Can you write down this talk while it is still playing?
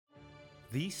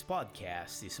This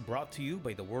podcast is brought to you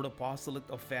by the World Apostolate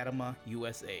of Fatima,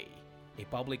 USA, a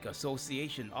public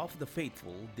association of the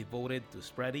faithful devoted to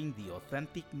spreading the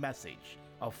authentic message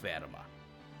of Fatima.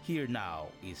 Here now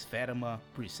is Fatima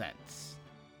Presents.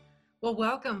 Well,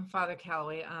 welcome, Father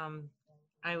Calloway.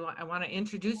 I want to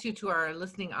introduce you to our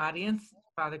listening audience.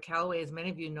 Father Calloway, as many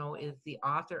of you know, is the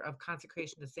author of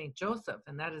Consecration to St. Joseph,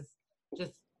 and that has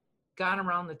just gone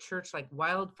around the church like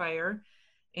wildfire.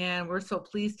 And we're so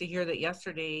pleased to hear that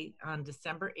yesterday, on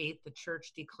December 8th, the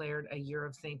church declared a year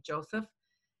of St. Joseph.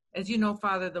 As you know,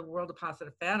 Father, the World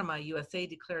Apostolate of Fatima, USA,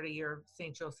 declared a year of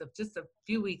St. Joseph just a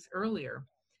few weeks earlier.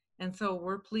 And so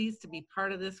we're pleased to be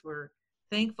part of this. We're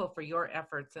thankful for your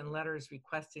efforts and letters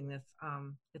requesting this.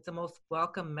 It's a most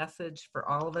welcome message for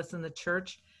all of us in the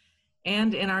church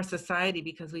and in our society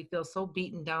because we feel so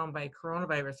beaten down by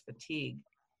coronavirus fatigue.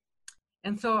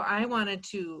 And so I wanted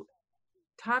to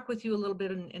talk with you a little bit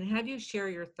and have you share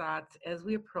your thoughts as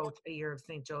we approach a year of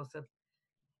St. Joseph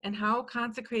and how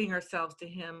consecrating ourselves to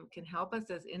him can help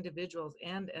us as individuals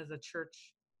and as a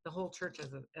church, the whole church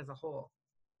as a whole.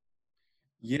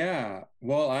 Yeah,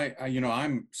 well,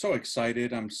 I'm so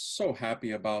excited. I'm so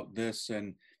happy about this,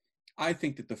 and I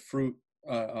think that the fruit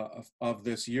of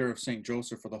this year of St.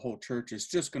 Joseph for the whole church is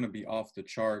just going to be off the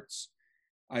charts.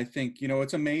 I think,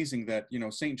 it's amazing that,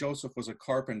 St. Joseph was a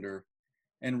carpenter,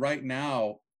 and right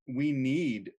now we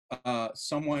need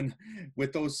someone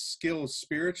with those skills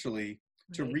spiritually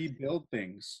to Right. rebuild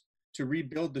things, to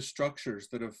rebuild the structures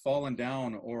that have fallen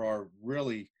down or are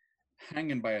really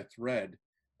hanging by a thread.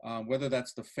 Whether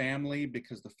that's the family,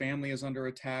 because the family is under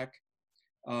attack.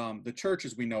 The church,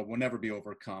 as we know, will never be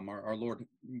overcome. Our Lord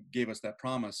gave us that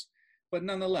promise. But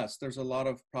nonetheless, there's a lot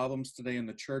of problems today in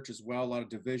the church as well, a lot of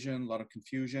division, a lot of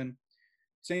confusion.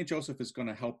 St. Joseph is going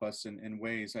to help us in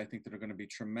ways I think that are going to be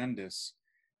tremendous.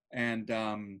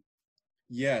 And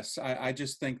yes, I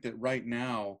just think that right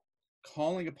now,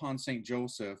 calling upon St.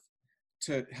 Joseph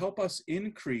to help us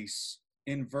increase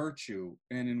in virtue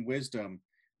and in wisdom.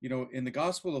 In the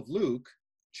Gospel of Luke,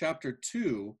 chapter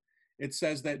 2, it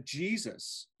says that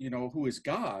Jesus, who is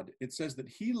God, it says that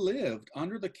he lived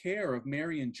under the care of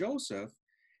Mary and Joseph,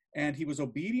 and he was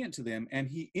obedient to them, and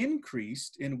he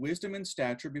increased in wisdom and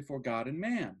stature before God and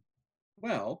man.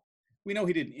 Well, we know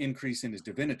he didn't increase in his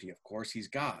divinity, of course, he's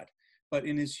God. But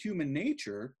in his human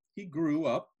nature, he grew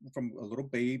up from a little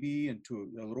baby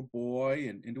into a little boy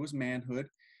and into his manhood,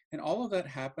 and all of that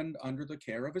happened under the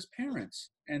care of his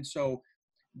parents. And so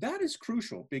that is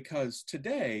crucial because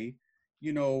today,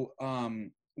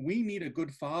 we need a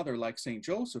good father like St.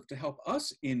 Joseph to help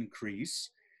us increase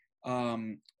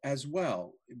as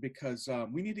well, because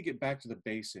we need to get back to the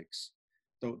basics,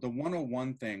 the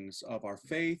 101 things of our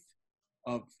faith,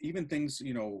 of even things,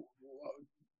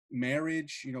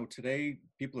 marriage. Today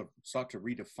people have sought to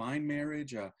redefine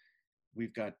marriage.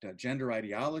 We've got gender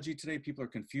ideology today. People are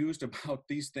confused about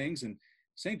these things. And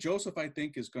St. Joseph, I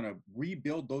think, is going to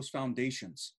rebuild those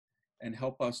foundations and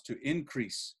help us to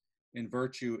increase in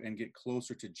virtue and get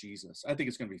closer to Jesus. I think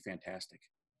it's going to be fantastic.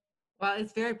 Well,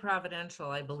 it's very providential,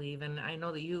 I believe. And I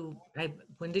know that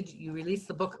when did you release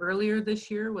the book earlier this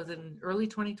year? Was it in early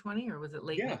 2020 or was it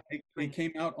late? Yeah, it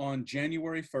came out on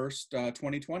January 1st,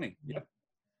 2020. Yep.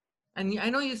 And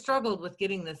I know you struggled with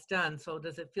getting this done. So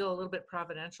does it feel a little bit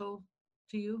providential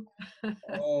to you?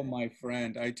 Oh, my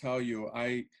friend, I tell you,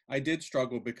 I did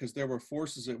struggle because there were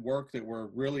forces at work that were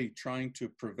really trying to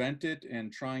prevent it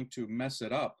and trying to mess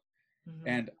it up. Mhm.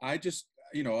 And I just,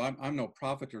 I'm no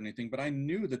prophet or anything, but I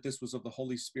knew that this was of the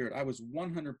Holy Spirit. I was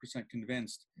 100%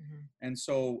 convinced. Mhm. And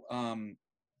so,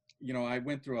 I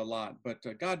went through a lot, but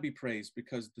God be praised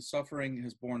because the suffering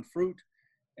has borne fruit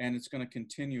and it's going to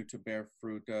continue to bear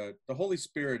fruit. The Holy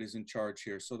Spirit is in charge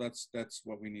here. So that's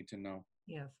what we need to know.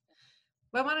 Yes.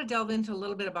 Well, I want to delve into a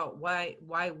little bit about why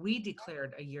we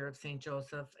declared a year of St.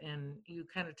 Joseph, and you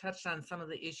kind of touched on some of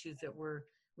the issues that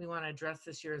we want to address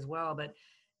this year as well. But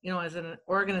as an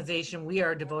organization, we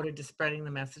are devoted to spreading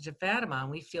the message of Fatima, and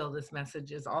we feel this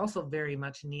message is also very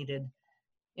much needed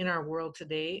in our world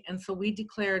today. And so we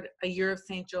declared a year of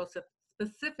St. Joseph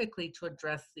specifically to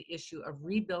address the issue of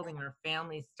rebuilding our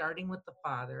families, starting with the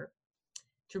father,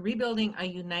 to rebuilding a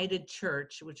united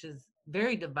church, which is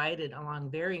very divided along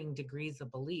varying degrees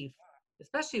of belief,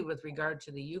 especially with regard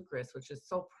to the Eucharist, which is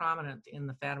so prominent in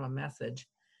the Fatima message.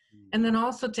 And then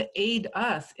also to aid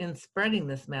us in spreading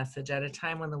this message at a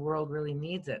time when the world really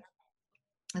needs it.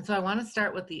 And so I want to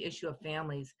start with the issue of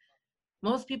families.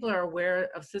 Most people are aware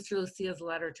of Sister Lucia's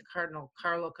letter to Cardinal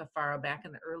Carlo Cafaro back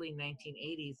in the early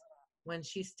 1980s, when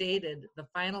she stated the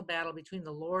final battle between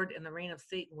the Lord and the reign of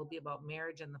Satan will be about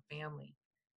marriage and the family.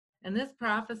 And this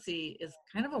prophecy is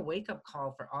kind of a wake-up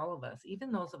call for all of us,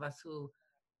 even those of us who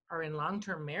are in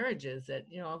long-term marriages, that,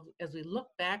 as we look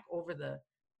back over the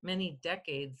many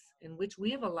decades in which we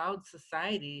have allowed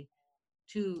society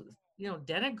to,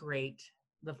 denigrate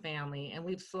the family, and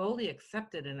we've slowly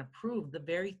accepted and approved the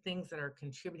very things that are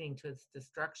contributing to its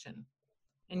destruction.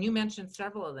 And you mentioned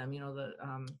several of them,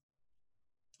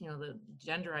 the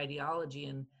gender ideology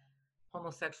and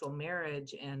homosexual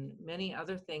marriage and many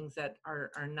other things that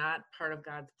are not part of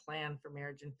God's plan for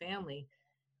marriage and family.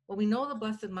 Well, we know the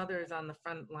Blessed Mother is on the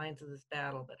front lines of this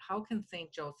battle, but how can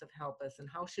Saint Joseph help us, and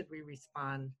how should we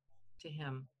respond to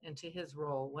him and to his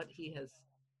role,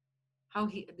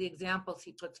 the examples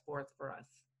he puts forth for us?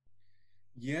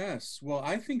 Yes. Well,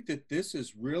 I think that this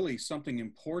is really something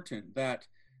important that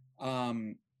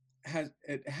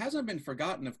it hasn't been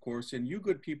forgotten, of course, and you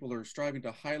good people are striving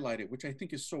to highlight it, which I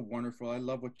think is so wonderful. I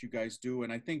love what you guys do.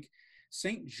 And I think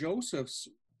Saint Joseph's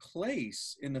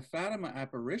place in the Fatima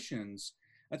apparitions,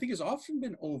 I think, has often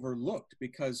been overlooked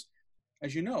because,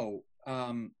 as you know,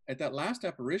 at that last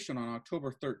apparition on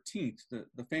October 13th,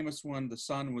 the famous one, the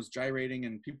sun was gyrating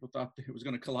and people thought that it was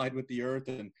going to collide with the earth,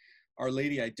 and Our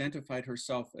Lady identified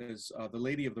herself as the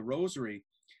Lady of the Rosary.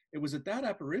 It was at that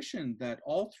apparition that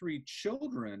all three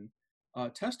children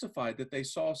testified that they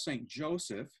saw Saint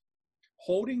Joseph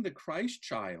holding the Christ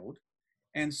child,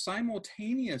 and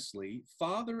simultaneously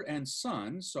father and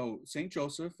son, so Saint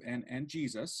Joseph and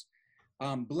Jesus,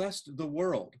 blessed the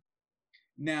world.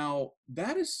 Now,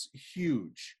 that is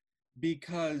huge,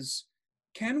 because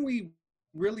can we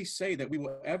really say that we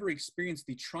will ever experience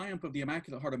the triumph of the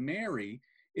Immaculate Heart of Mary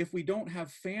if we don't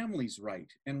have families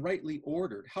right and rightly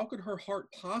ordered? How could her heart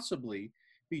possibly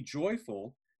be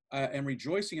joyful and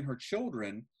rejoicing in her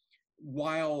children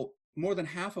while more than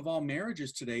half of all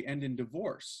marriages today end in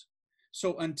divorce?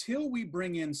 So until we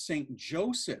bring in Saint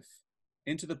Joseph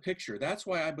into the picture, that's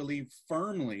why I believe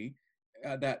firmly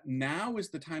that now is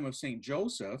the time of Saint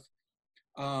Joseph.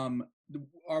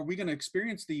 Are we going to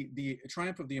experience the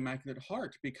triumph of the Immaculate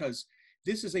Heart? Because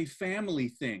this is a family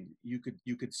thing, you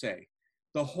could say.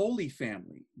 The Holy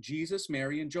Family, Jesus,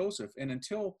 Mary, and Joseph. And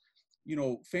until,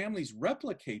 families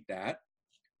replicate that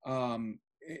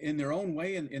in their own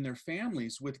way in their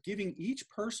families, with giving each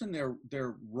person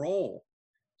their role.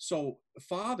 So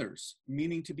fathers,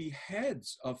 meaning to be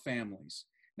heads of families.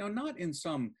 Now, not in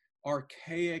some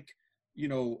archaic,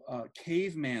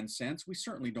 caveman sense. We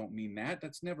certainly don't mean that.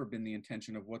 That's never been the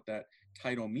intention of what that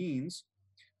title means.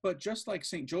 But just like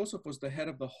St. Joseph was the head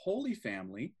of the Holy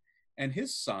Family, and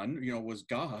his son, was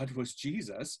God, was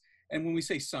Jesus. And when we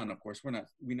say son, of course,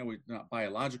 we know we're not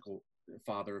biological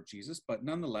father of Jesus, but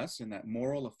nonetheless, in that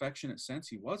moral, affectionate sense,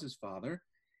 he was his father.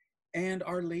 And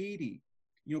Our Lady,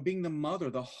 being the mother,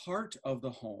 the heart of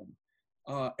the home.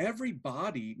 Every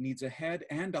body needs a head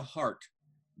and a heart.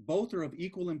 Both are of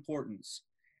equal importance.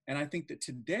 And I think that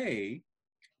today,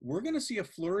 we're going to see a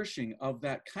flourishing of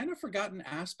that kind of forgotten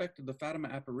aspect of the Fatima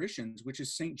apparitions, which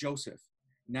is St. Joseph.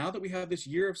 Now that we have this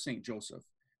year of St. Joseph,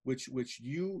 which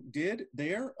you did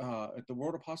there at the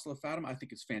World Apostle of Fatima, I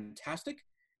think it's fantastic.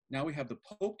 Now we have the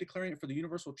Pope declaring it for the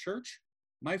Universal Church.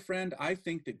 My friend, I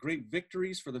think that great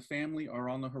victories for the family are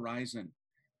on the horizon,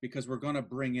 because we're going to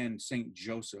bring in St.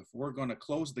 Joseph. We're going to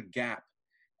close the gap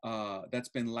that's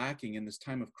been lacking in this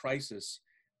time of crisis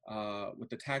with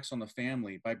the tax on the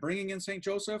family. By bringing in St.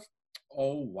 Joseph,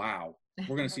 oh, wow,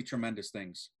 we're going to see tremendous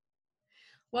things.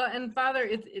 Well, and Father,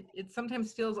 it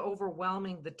sometimes feels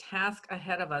overwhelming, the task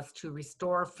ahead of us to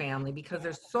restore family, because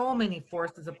there's so many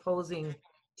forces opposing,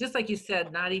 just like you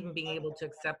said, not even being able to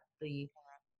accept the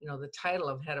title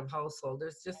of head of household.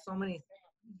 There's just so many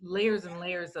layers and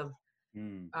layers of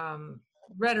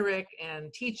rhetoric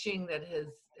and teaching that has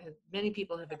many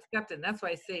people have accepted. And that's why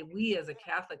I say we as a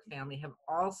Catholic family have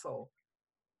also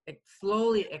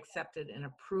slowly accepted and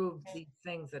approved these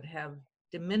things that have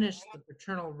diminished the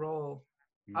paternal role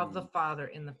of the father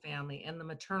in the family and the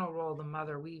maternal role of the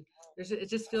mother. It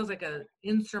just feels like an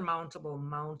insurmountable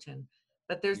mountain,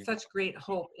 but there's such great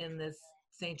hope in this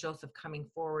St. Joseph coming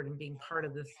forward and being part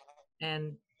of this.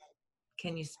 And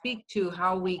can you speak to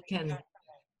how we can,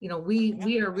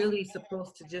 we are really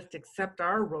supposed to just accept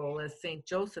our role as St.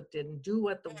 Joseph did and do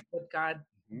what God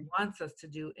wants us to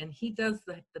do. And he does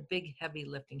the big heavy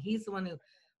lifting. He's the one who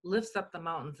lifts up the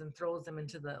mountains and throws them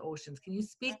into the oceans. Can you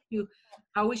speak to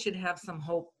how we should have some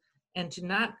hope and to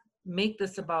not make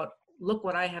this about, look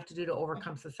what I have to do to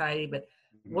overcome society, but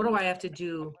what do I have to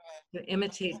do to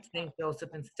imitate St.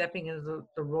 Joseph and stepping into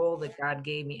the role that God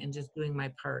gave me and just doing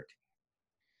my part?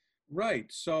 Right.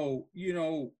 So,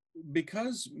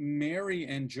 because Mary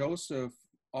and Joseph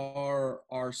are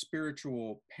our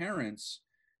spiritual parents,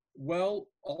 Well,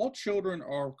 all children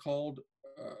are called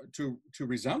to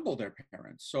resemble their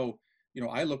parents. So,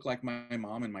 I look like my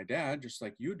mom and my dad, just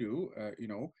like you do.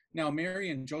 Now Mary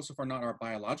and Joseph are not our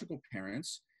biological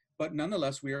parents, but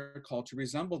nonetheless, we are called to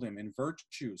resemble them in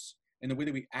virtues, in the way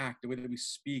that we act, the way that we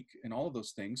speak, and all of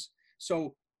those things.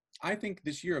 So, I think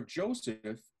this year of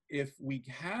Joseph, if we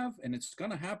have, and it's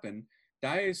going to happen,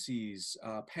 dioceses,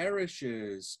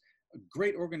 parishes,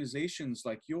 great organizations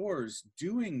like yours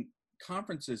doing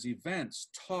conferences, events,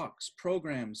 talks,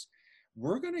 programs,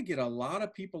 we're going to get a lot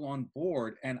of people on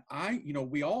board. And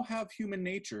we all have human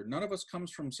nature. None of us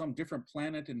comes from some different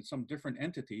planet and some different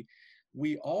entity.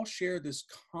 We all share this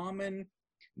common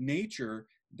nature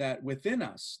that within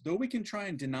us, though we can try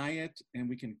and deny it and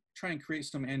we can try and create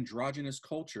some androgynous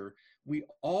culture, we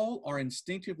all are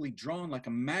instinctively drawn like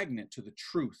a magnet to the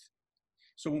truth.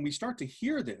 So when we start to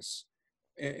hear this,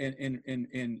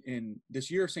 in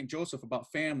this year of St. Joseph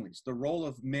about families, the role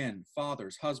of men,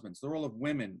 fathers, husbands, the role of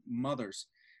women, mothers,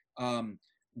 things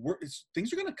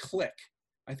are going to click.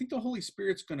 I think the Holy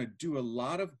Spirit's going to do a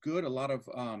lot of good, a lot of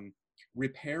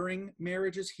repairing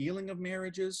marriages, healing of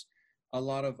marriages, a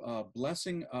lot of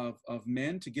blessing of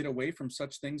men to get away from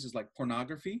such things as like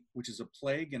pornography, which is a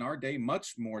plague in our day,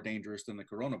 much more dangerous than the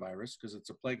coronavirus because it's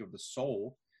a plague of the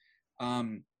soul.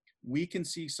 We can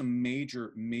see some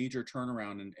major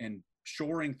turnaround and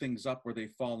shoring things up where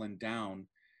they've fallen down.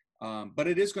 But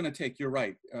it is going to take, you're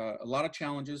right, a lot of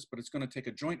challenges, but it's going to take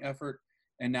a joint effort.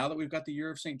 And now that we've got the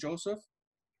year of St. Joseph,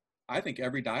 I think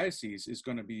every diocese is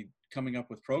going to be coming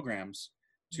up with programs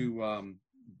to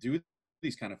do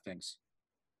these kind of things.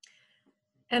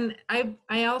 And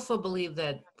I also believe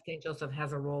that St. Joseph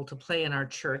has a role to play in our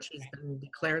church. He's been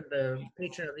declared the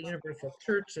patron of the universal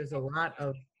church. There's a lot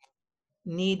of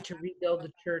need to rebuild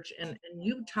the church. And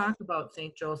you talk about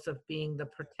St. Joseph being the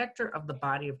protector of the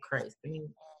body of Christ. I mean,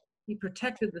 he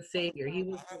protected the Savior. He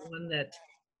was the one that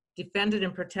defended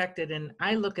and protected. And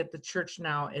I look at the church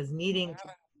now as needing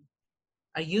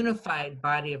a unified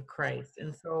body of Christ.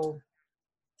 And so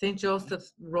St.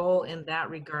 Joseph's role in that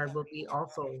regard will be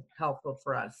also helpful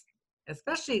for us,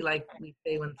 especially like we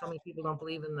say when so many people don't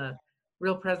believe in the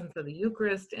real presence of the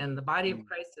Eucharist and the body of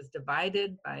Christ is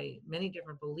divided by many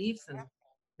different beliefs and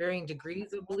varying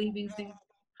degrees of believing things.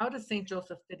 How does St.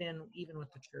 Joseph fit in even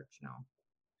with the church now?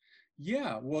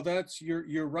 Yeah, well,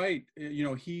 you're right.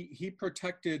 He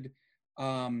protected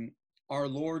our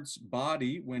Lord's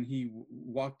body when he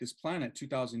walked this planet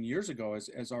 2,000 years ago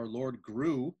as our Lord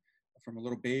grew from a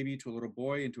little baby to a little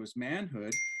boy into his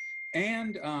manhood.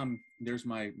 And there's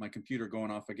my computer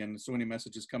going off again. So many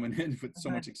messages coming in with so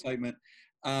much excitement.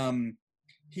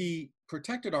 He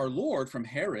protected our Lord from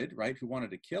Herod, right, who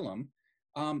wanted to kill him.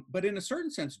 But in a certain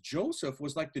sense, Joseph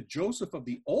was like the Joseph of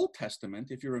the Old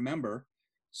Testament, if you remember,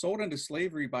 sold into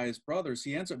slavery by his brothers.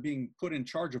 He ends up being put in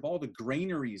charge of all the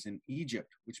granaries in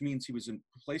Egypt, which means he was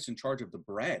placed in charge of the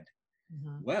bread.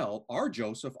 Mm-hmm. Well, our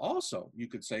Joseph also, you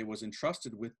could say, was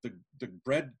entrusted with the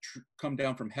bread come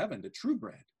down from heaven, the true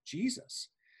bread, Jesus.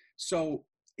 So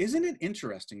isn't it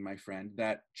interesting, my friend,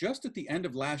 that just at the end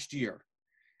of last year,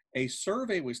 a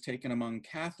survey was taken among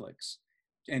Catholics,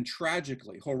 and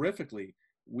tragically, horrifically,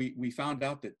 we found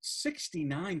out that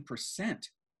 69%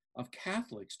 of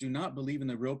Catholics do not believe in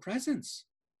the real presence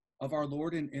of our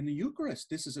Lord in the Eucharist.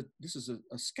 This is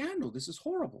a scandal. This is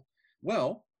horrible.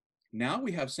 Well, now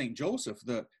we have St. Joseph,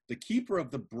 the keeper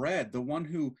of the bread, the one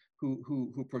who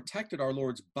protected our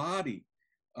Lord's body,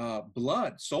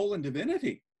 blood, soul, and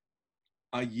divinity.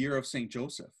 A year of St.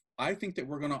 Joseph. I think that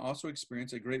we're going to also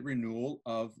experience a great renewal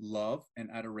of love and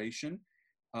adoration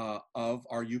of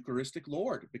our Eucharistic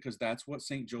Lord, because that's what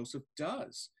St. Joseph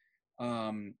does.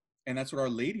 And that's what Our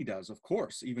Lady does, of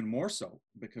course, even more so,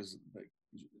 because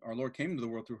our Lord came into the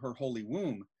world through her holy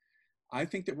womb. I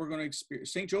think that we're going to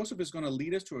experience, St. Joseph is going to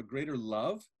lead us to a greater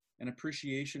love and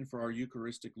appreciation for our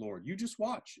Eucharistic Lord. You just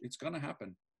watch. It's going to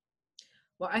happen.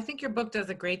 Well, I think your book does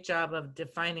a great job of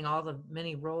defining all the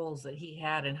many roles that he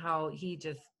had and how he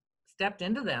just stepped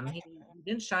into them. He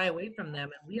didn't shy away from them,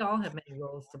 and we all have many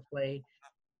roles to play.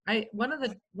 One of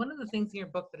the things in your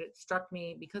book that it struck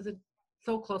me, because it's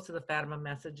so close to the Fatima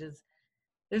messages,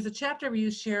 there's a chapter where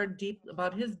you shared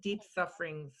about his deep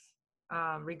sufferings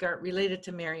related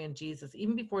to Mary and Jesus,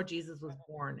 even before Jesus was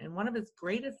born. And one of his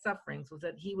greatest sufferings was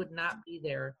that he would not be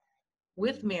there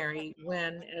with Mary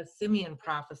when, as Simeon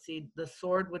prophesied, the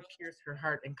sword would pierce her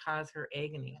heart and cause her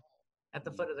agony at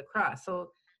the foot of the cross.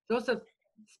 So Joseph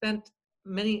spent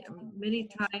many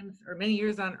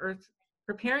years on earth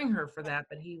preparing her for that,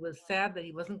 but he was sad that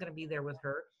he wasn't going to be there with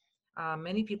her.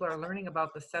 Many people are learning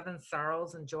about the seven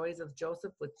sorrows and joys of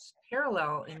Joseph, which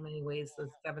parallel in many ways the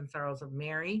seven sorrows of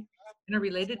Mary and are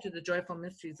related to the joyful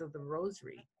mysteries of the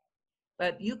Rosary.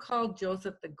 But you called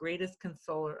Joseph the greatest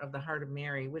consoler of the heart of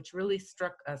Mary, which really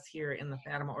struck us here in the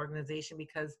Fatima organization,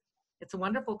 because it's a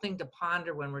wonderful thing to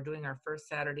ponder when we're doing our first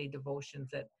Saturday devotions,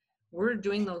 that we're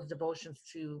doing those devotions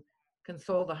to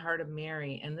console the heart of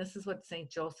Mary. And this is what St.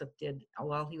 Joseph did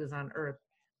while he was on earth.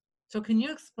 So can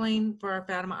you explain for our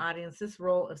Fatima audience this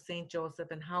role of St.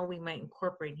 Joseph and how we might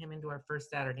incorporate him into our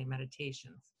first Saturday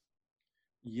meditations?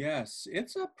 Yes,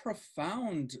 it's a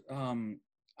profound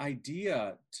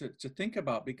idea to think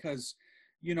about, because,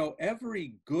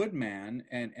 every good man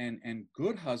and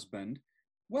good husband,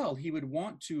 well, he would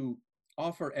want to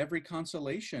offer every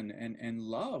consolation and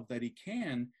love that he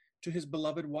can to his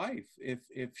beloved wife.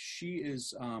 If she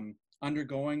is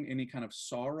undergoing any kind of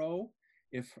sorrow,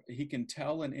 if he can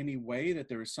tell in any way that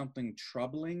there is something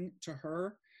troubling to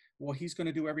her, well, he's going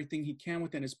to do everything he can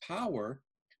within his power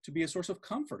to be a source of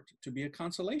comfort, to be a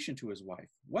consolation to his wife.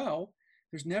 Well,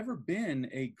 there's never been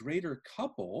a greater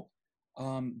couple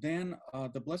than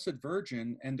the Blessed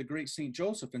Virgin and the great Saint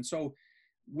Joseph. And so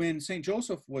when Saint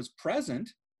Joseph was present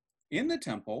in the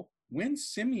temple, when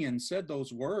Simeon said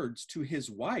those words to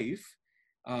his wife,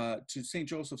 to Saint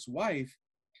Joseph's wife,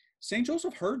 Saint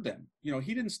Joseph heard them.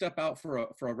 He didn't step out for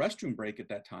a restroom break at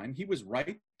that time. He was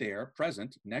right there,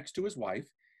 present, next to his wife.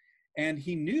 And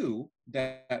he knew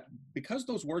that because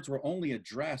those words were only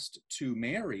addressed to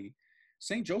Mary,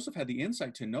 St. Joseph had the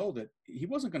insight to know that he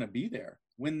wasn't going to be there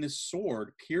when this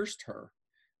sword pierced her,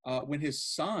 when his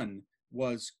son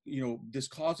was, this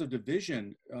cause of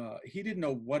division. He didn't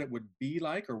know what it would be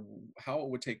like or how it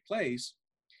would take place.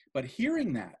 But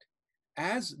hearing that,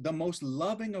 as the most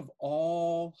loving of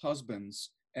all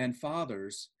husbands and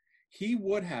fathers, he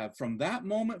would have, from that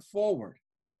moment forward,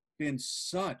 been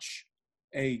such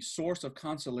a source of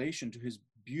consolation to his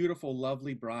beautiful,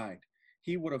 lovely bride.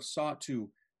 He would have sought to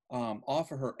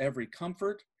offer her every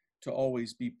comfort, to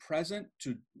always be present,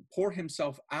 to pour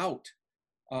himself out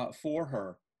for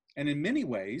her. And in many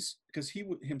ways, because he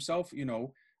himself,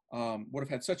 would have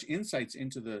had such insights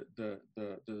into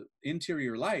the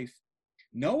interior life,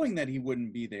 knowing that he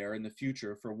wouldn't be there in the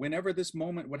future for whenever this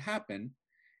moment would happen,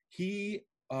 he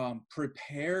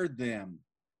prepared them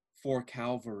for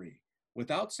Calvary.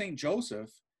 Without St. Joseph,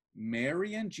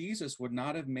 Mary and Jesus would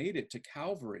not have made it to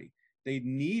Calvary. They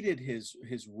needed his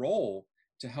role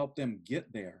to help them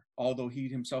get there, although he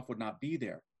himself would not be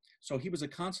there. So he was a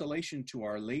consolation to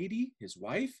Our Lady, his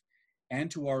wife, and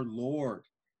to our Lord,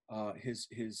 his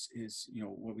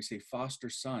what we say, foster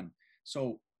son.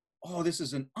 So, this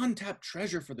is an untapped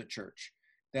treasure for the church,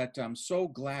 that I'm so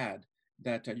glad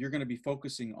that you're going to be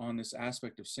focusing on this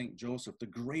aspect of St. Joseph, the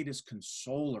greatest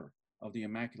consoler of the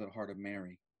Immaculate Heart of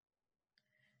Mary.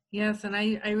 Yes, and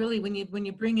I really, when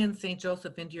you bring in St.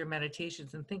 Joseph into your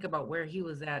meditations and think about where he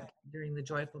was at during the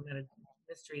joyful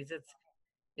mysteries,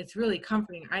 it's really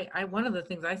comforting. I one of the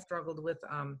things I struggled with,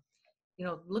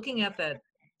 looking at that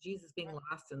Jesus being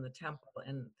lost in the temple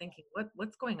and thinking,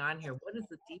 what's going on here? What is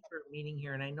the deeper meaning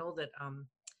here? And I know that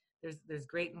there's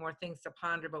great more things to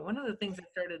ponder, but one of the things I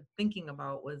started thinking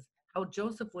about was how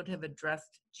Joseph would have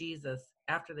addressed Jesus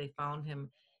after they found him,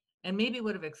 and maybe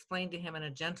would have explained to him in a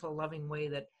gentle, loving way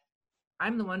that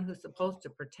I'm the one who's supposed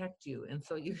to protect you, and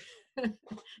so you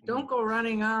don't go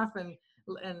running off and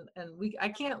I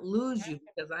can't lose you,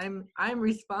 because I'm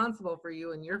responsible for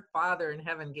you, and your Father in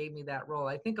heaven gave me that role.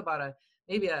 I think about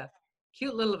maybe a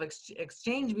cute little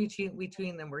exchange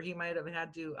between them, where he might have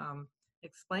had to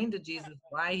explain to Jesus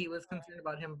why he was concerned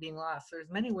about him being lost. So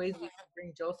there's many ways we can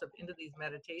bring Joseph into these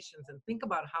meditations and think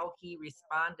about how he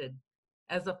responded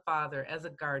as a father, as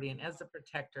a guardian, as a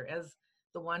protector, as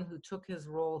the one who took his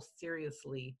role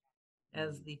seriously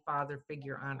as the father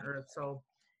figure on earth. So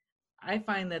I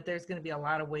find that there's going to be a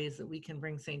lot of ways that we can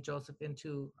bring St. Joseph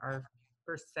into our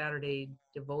first Saturday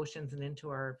devotions and into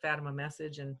our Fatima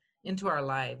message and into our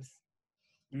lives.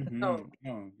 Mm-hmm. So,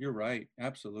 you're right.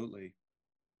 Absolutely.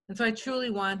 And so I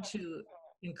truly want to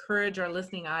encourage our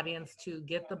listening audience to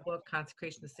get the book,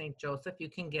 Consecration to St. Joseph. You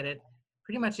can get it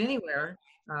pretty much anywhere.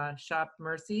 Shop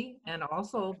Mercy and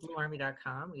also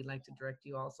bluearmy.com. We'd like to direct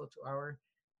you also to our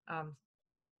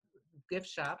gift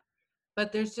shop.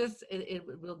 But there's just, it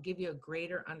will give you a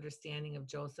greater understanding of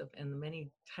Joseph and the many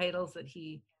titles that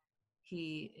he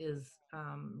is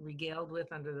regaled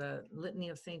with under the Litany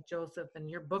of St. Joseph. And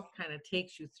your book kind of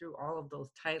takes you through all of those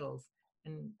titles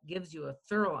and gives you a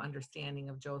thorough understanding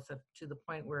of Joseph, to the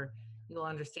point where you'll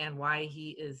understand why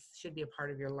he should be a part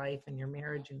of your life and your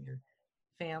marriage and your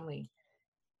family.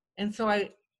 And so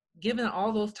given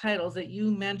all those titles that you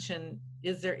mentioned,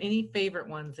 is there any favorite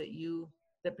ones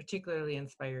that particularly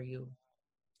inspire you?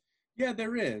 Yeah,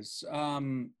 there is.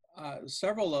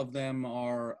 Several of them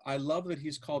are, I love that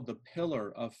he's called the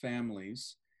pillar of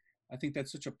families. I think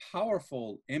that's such a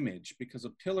powerful image because a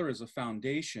pillar is a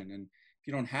foundation. And if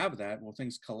you don't have that, well,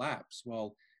 things collapse.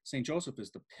 Well, St. Joseph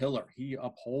is the pillar. He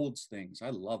upholds things.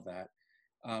 I love that.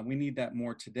 We need that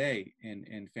more today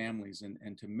in families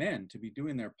and to men to be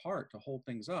doing their part to hold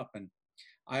things up. And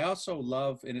I also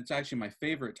love, and it's actually my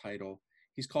favorite title,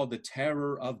 he's called the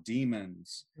Terror of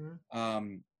Demons.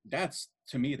 That's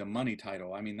to me the money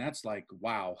title. I mean, that's like,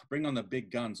 wow, bring on the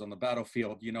big guns on the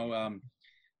battlefield,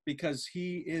 because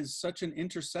he is such an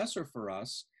intercessor for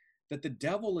us that the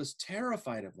devil is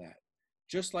terrified of that.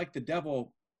 Just like the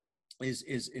devil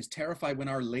is terrified when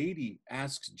Our Lady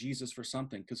asks Jesus for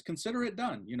something, because consider it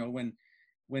done.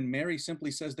 When Mary simply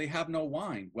says they have no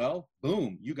wine, well,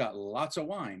 boom, you got lots of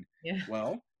wine. Yeah.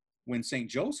 Well, when St.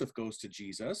 Joseph goes to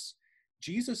Jesus,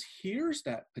 Jesus hears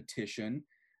that petition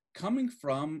coming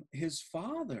from his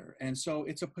Father. And so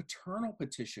it's a paternal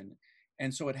petition.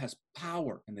 And so it has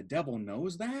power. And the devil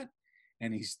knows that.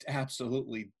 And he's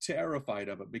absolutely terrified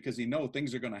of it because he knows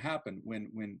things are going to happen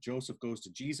when Joseph goes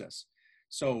to Jesus.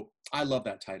 So I love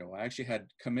that title. I actually had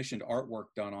commissioned artwork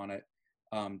done on it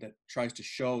that tries to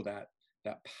show that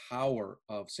power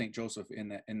of St. Joseph in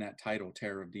that title,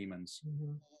 Terror of Demons.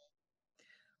 Mm-hmm.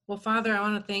 Well, Father, I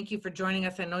want to thank you for joining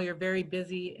us. I know you're very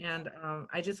busy, and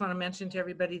I just want to mention to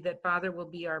everybody that Father will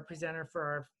be our presenter for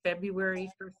our February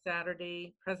first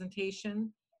Saturday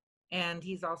presentation, and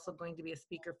he's also going to be a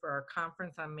speaker for our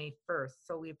conference on May 1st.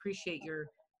 So we appreciate your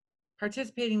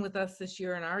participating with us this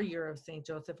year in our year of St.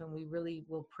 Joseph, and we really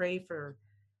will pray for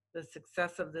the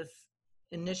success of this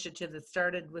initiative that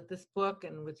started with this book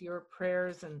and with your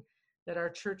prayers, and that our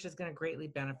church is going to greatly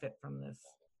benefit from this.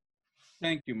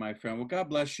 Thank you, my friend. Well, God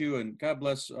bless you, and God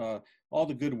bless all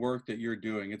the good work that you're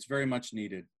doing. It's very much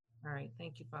needed. All right.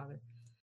 Thank you, Father.